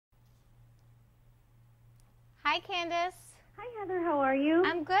Hi, Candace. Hi, Heather. How are you?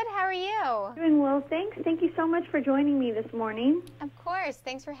 I'm good. How are you? Doing well, thanks. Thank you so much for joining me this morning. Of course.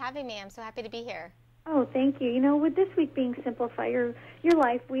 Thanks for having me. I'm so happy to be here. Oh, thank you. You know, with this week being Simplify Your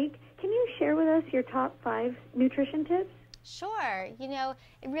Life Week, can you share with us your top 5 nutrition tips? Sure. You know,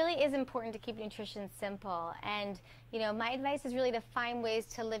 it really is important to keep nutrition simple. And, you know, my advice is really to find ways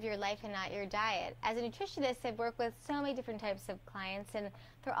to live your life and not your diet. As a nutritionist, I've worked with so many different types of clients, and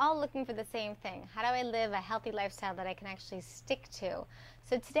they're all looking for the same thing. How do I live a healthy lifestyle that I can actually stick to?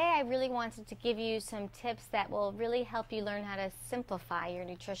 So today I really wanted to give you some tips that will really help you learn how to simplify your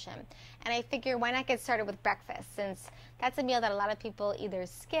nutrition. And I figure why not get started with breakfast, since that's a meal that a lot of people either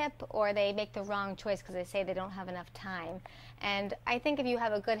skip or they make the wrong choice because they say they don't have enough time. And I think if you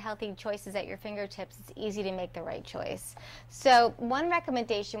have a good, healthy choices at your fingertips, it's easy to make the right choice. So one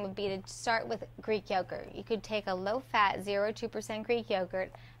recommendation would be to start with Greek yogurt. You could take a low-fat, 0.2% Greek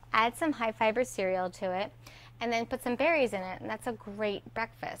yogurt, add some high-fiber cereal to it, and then put some berries in it, and that's a great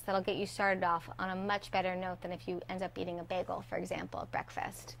breakfast. That'll get you started off on a much better note than if you end up eating a bagel, for example, at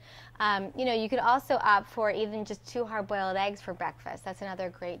breakfast. You know, you could also opt for even just 2 hard-boiled eggs for breakfast. That's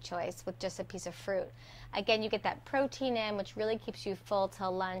another great choice with just a piece of fruit. Again, you get that protein in, which really keeps you full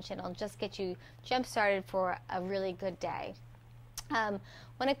till lunch, and it'll just get you jump-started for a really good day.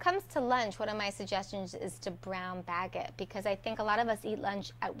 When it comes to lunch, one of my suggestions is to brown bag it, because I think a lot of us eat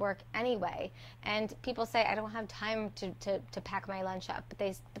lunch at work anyway, and people say, I don't have time to pack my lunch up,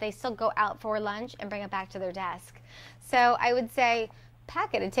 but they still go out for lunch and bring it back to their desk. So I would say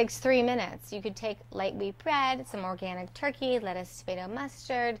pack it. It takes 3 minutes. You could take light wheat bread, some organic turkey, lettuce, tomato,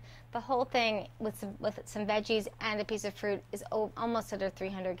 mustard. The whole thing with some veggies and a piece of fruit is almost under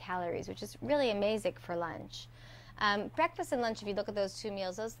 300 calories, which is really amazing for lunch. Breakfast and lunch, if you look at those 2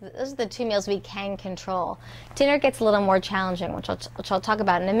 meals, those are the 2 meals we can control. Dinner gets a little more challenging, which I'll talk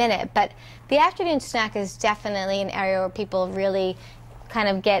about in a minute. But the afternoon snack is definitely an area where people really kind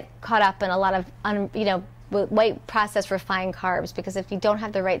of get caught up in a lot of, white processed refined carbs, because if you don't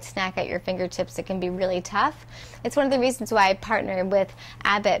have the right snack at your fingertips, it can be really tough. It's one of the reasons why I partner with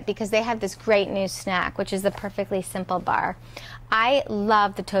Abbott, because they have this great new snack, which is the Perfectly Simple bar. I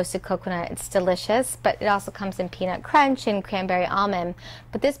love the toasted coconut. It's delicious, but it also comes in peanut crunch and cranberry almond.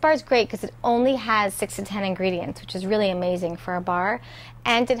 But this bar is great because it only has 6 to 10 ingredients, which is really amazing for a bar.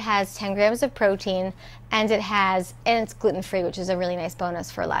 And it has 10 grams of protein, and it's gluten-free, which is a really nice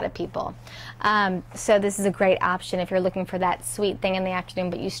bonus for a lot of people. So this is a great option if you're looking for that sweet thing in the afternoon,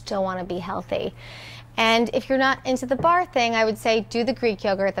 but you still want to be healthy. And if you're not into the bar thing, I would say do the Greek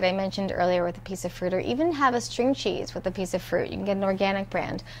yogurt that I mentioned earlier with a piece of fruit, or even have a string cheese with a piece of fruit. You can get an organic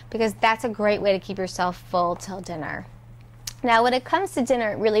brand, because that's a great way to keep yourself full till dinner. Now, when it comes to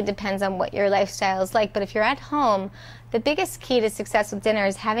dinner, it really depends on what your lifestyle is like, but if you're at home, the biggest key to success with dinner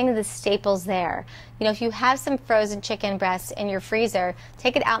is having the staples there. You know, if you have some frozen chicken breasts in your freezer,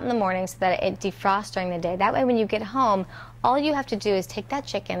 take it out in the morning so that it defrosts during the day. That way, when you get home, all you have to do is take that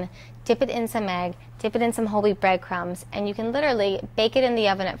chicken, dip it in some egg, dip it in some whole wheat breadcrumbs, and you can literally bake it in the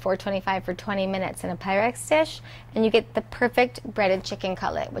oven at 425 for 20 minutes in a Pyrex dish, and you get the perfect breaded chicken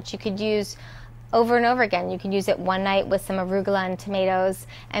cutlet, which you could use over and over again. You can use it one night with some arugula and tomatoes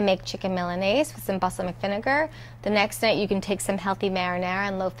and make chicken Milanese with some balsamic vinegar. The next night you can take some healthy marinara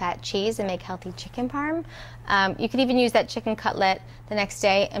and low-fat cheese and make healthy chicken parm. You could even use that chicken cutlet the next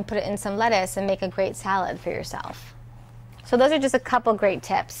day and put it in some lettuce and make a great salad for yourself. So those are just a couple great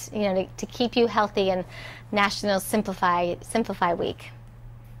tips, you know, to keep you healthy in National Simplify Week.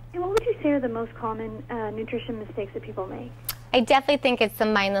 And what would you say are the most common nutrition mistakes that people make? I definitely think it's the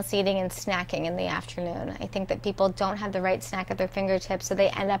mindless eating and snacking in the afternoon. I think that people don't have the right snack at their fingertips, so they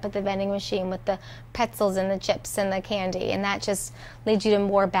end up at the vending machine with the pretzels and the chips and the candy, and that just leads you to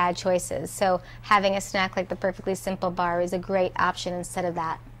more bad choices. So having a snack like the Perfectly Simple bar is a great option instead of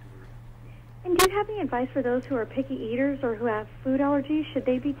that. And do you have any advice for those who are picky eaters or who have food allergies? Should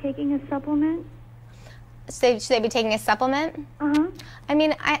they be taking a supplement? Should they be taking a supplement? I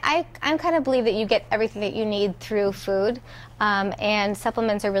mean, I kind of believe that you get everything that you need through food, and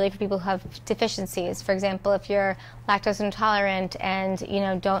supplements are really for people who have deficiencies. For example, if you're lactose intolerant and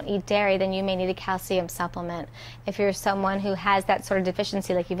don't eat dairy, then you may need a calcium supplement. If you're someone who has that sort of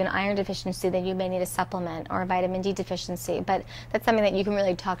deficiency, like even iron deficiency, then you may need a supplement, or a vitamin D deficiency. But that's something that you can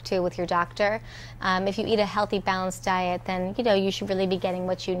really talk to with your doctor. If you eat a healthy, balanced diet, then you should really be getting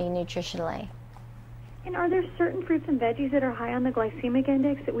what you need nutritionally. And are there certain fruits and veggies that are high on the glycemic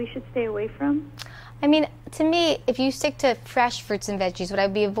index that we should stay away from? I mean, to me, if you stick to fresh fruits and veggies, what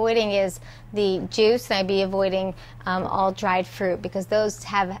I'd be avoiding is the juice, and I'd be avoiding all dried fruit, because those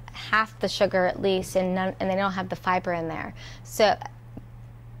have half the sugar at least, and they don't have the fiber in there. So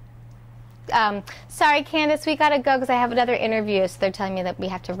Sorry, Candace, we gotta go because I have another interview, so they're telling me that we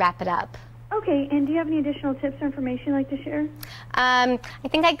have to wrap it up. Okay, and do you have any additional tips or information you'd like to share? I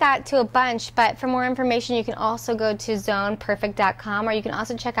think I got to a bunch, but for more information, you can also go to zoneperfect.com, or you can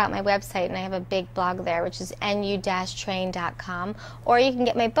also check out my website, and I have a big blog there, which is nu-train.com, or you can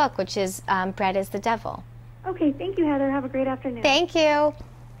get my book, which is Bread is the Devil. Okay, thank you, Heather. Have a great afternoon. Thank you.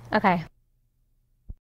 Okay.